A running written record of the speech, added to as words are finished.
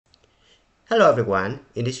Hello everyone,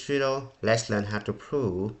 in this video, let's learn how to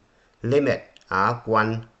prove limit of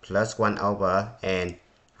 1 plus 1 over n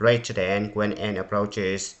raised to the n when n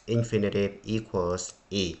approaches infinity equals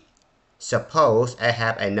e. Suppose I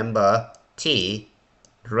have a number t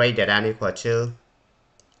greater than or equal to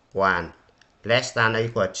 1, less than or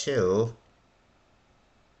equal to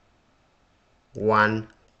 1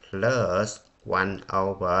 plus 1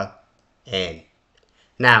 over n.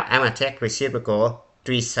 Now I'm going to take reciprocal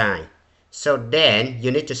 3 sign. So then you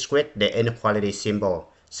need to switch the inequality symbol.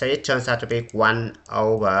 So it turns out to be 1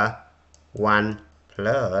 over 1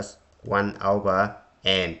 plus 1 over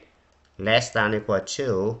n less than or equal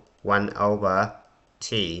to 1 over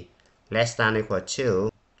t less than or equal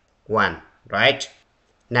to 1, right?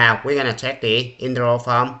 Now we're going to take the integral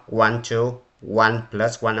from 1 to 1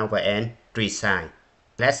 plus 1 over n 3 sign.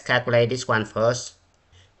 Let's calculate this one first.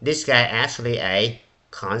 This guy actually a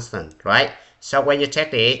constant, right? So when you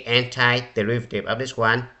take the antiderivative of this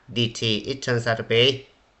one, dt, it turns out to be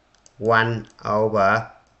 1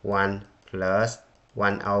 over 1 plus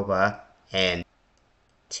 1 over n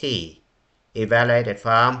t, evaluated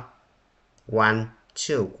from 1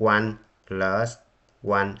 to 1 plus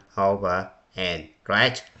 1 over n,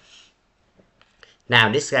 right?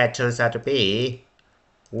 Now this guy turns out to be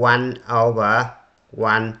 1 over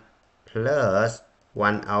 1 plus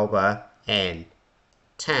 1 over n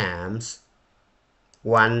times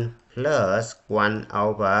 1 plus 1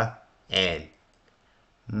 over n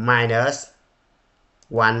minus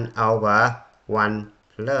 1 over 1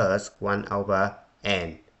 plus 1 over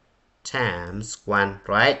n times 1,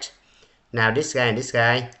 right? Now this guy and this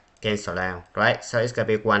guy cancel out, right? So it's going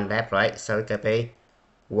to be 1 left, right? So it's going to be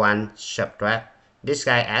 1 subtract. This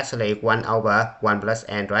guy actually 1 over 1 plus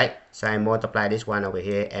n, right? So I multiply this one over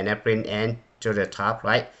here and I bring n to the top,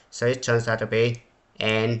 right? So it turns out to be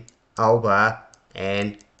n over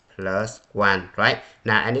n plus 1, right?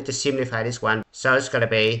 Now I need to simplify this one. So it's going to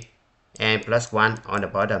be n plus 1 on the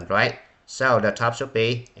bottom, right? So the top should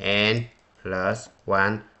be n plus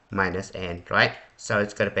 1 minus n, right? So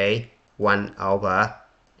it's going to be 1 over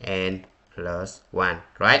n plus 1,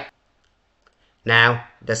 right? Now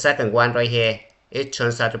the second one right here, it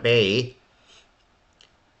turns out to be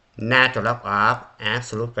natural log of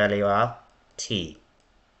absolute value of t,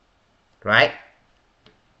 right?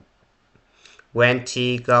 When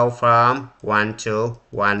t go from 1 to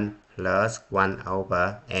 1 plus 1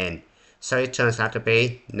 over n. So it turns out to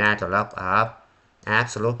be natural log of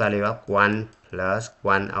absolute value of 1 plus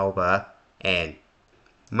 1 over n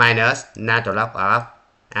minus natural log of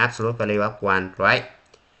absolute value of 1, right?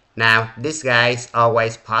 Now this guy is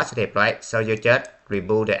always positive, right? So you just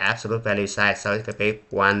remove the absolute value side. So it could be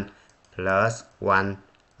 1 plus 1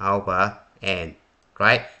 over n,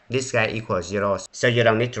 right? This guy equals 0. So you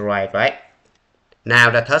don't need to write, right?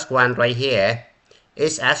 Now the third one right here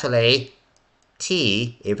is actually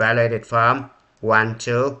t evaluated from 1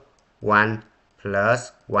 to 1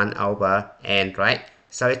 plus 1 over n, right?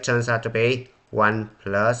 So it turns out to be 1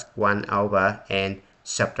 plus 1 over n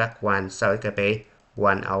subtract 1. So it could be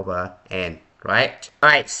 1 over n, right?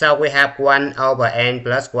 Alright, so we have 1 over n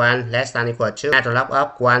plus 1 less than or equal to natural log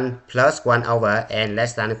of 1 plus 1 over n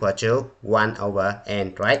less than or equal to 1 over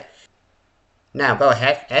n, right? Now go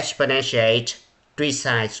ahead, exponentiate 3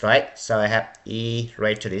 sides, right? So I have e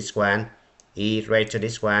raised to this one, e raised to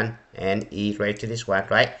this one, and e raised to this one,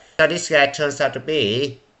 right? So this guy turns out to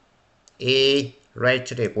be e raised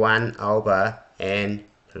to the 1 over n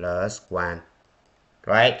plus 1,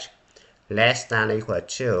 right? Less than or equal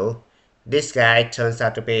to, this guy turns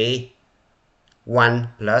out to be 1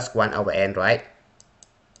 plus 1 over n, right?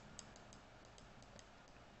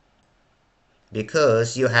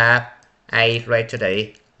 Because you have a raised to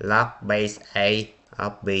the log base a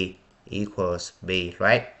of b equals b,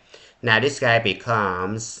 right? Now this guy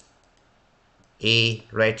becomes e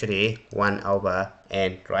raised to the 1 over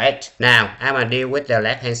n, right? Now I'm going to deal with the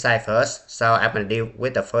left hand side first. So I'm going to deal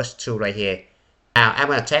with the first two right here. Now I'm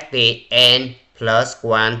going to take the n plus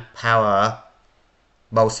 1 power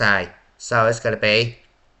both sides. So it's going to be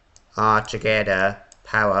all together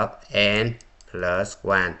power of n plus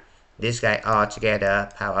 1. This guy all together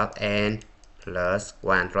power of n plus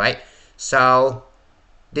 1, right? So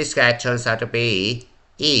this guy turns out to be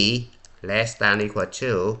e less than or equal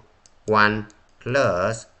to 1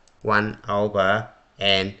 plus 1 over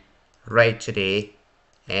n raised to the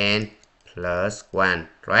n plus 1,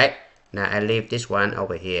 right? Now I leave this one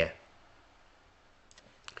over here.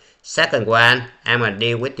 Second one, I'm going to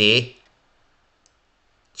deal with the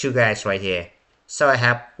two guys right here. So I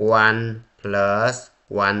have 1 plus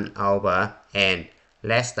 1 over n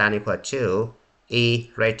less than or equal to e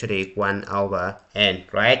raised to the 1 over n,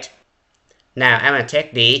 right? Now I'm gonna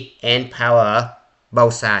take the n power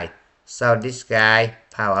both sides. So this guy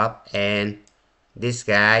power up and this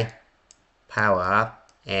guy power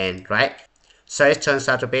up and right. So it turns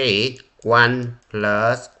out to be 1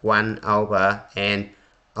 plus 1 over n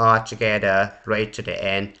all together raised to the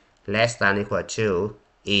n less than or equal to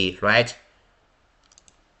e, right?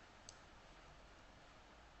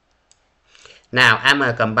 Now I'm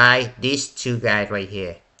gonna combine these two guys right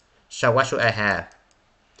here. So what should I have?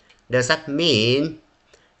 Does that mean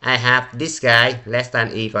I have this guy less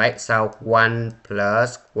than e, right? So 1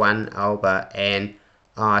 plus 1 over n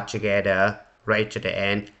all together raised to the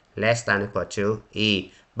n less than or equal to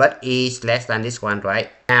e. But e is less than this one, right?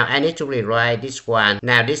 Now I need to rewrite this one.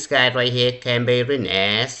 Now this guy right here can be written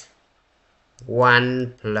as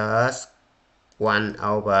 1 plus 1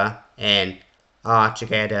 over n all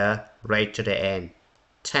together raised to the n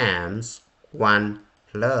times 1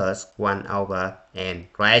 plus 1 over n,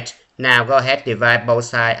 right? Now go ahead, divide both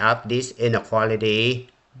sides of this inequality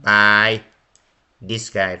by this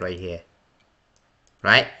guy right here,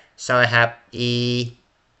 right? So I have e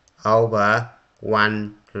over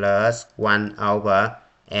 1 plus 1 over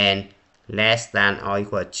n less than or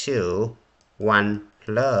equal to 1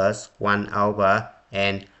 plus 1 over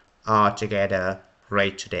n all together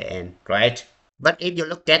raised to the n, right? But if you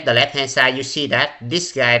look at the left hand side, you see that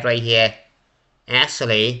this guy right here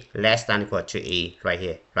actually less than or equal to e right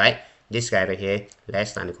here, right? This guy right here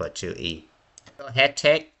less than or equal to e. Go ahead,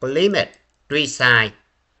 take limit 3 sine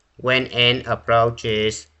when n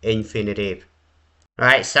approaches infinity.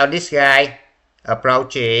 Right, so this guy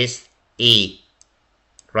approaches e,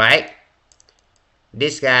 right?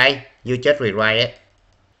 This guy, you just rewrite it.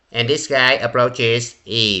 And this guy approaches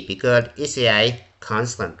e because it's a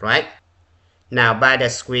constant, right? Now by the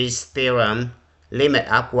squeeze theorem, limit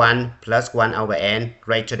of 1 plus 1 over n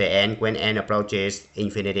raised to the n when n approaches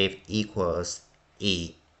infinity equals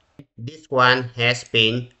e. This one has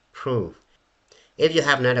been proved. If you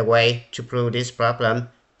have another way to prove this problem,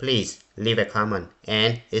 please leave a comment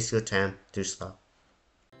and it's your time to stop.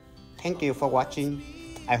 Thank you for watching.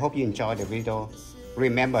 I hope you enjoyed the video.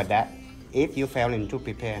 Remember that if you failing to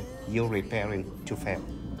prepare, you're preparing to fail.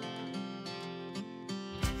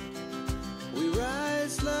 We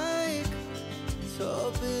rise like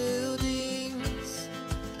tall buildings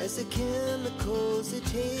as the chemicals they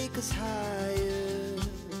take us higher.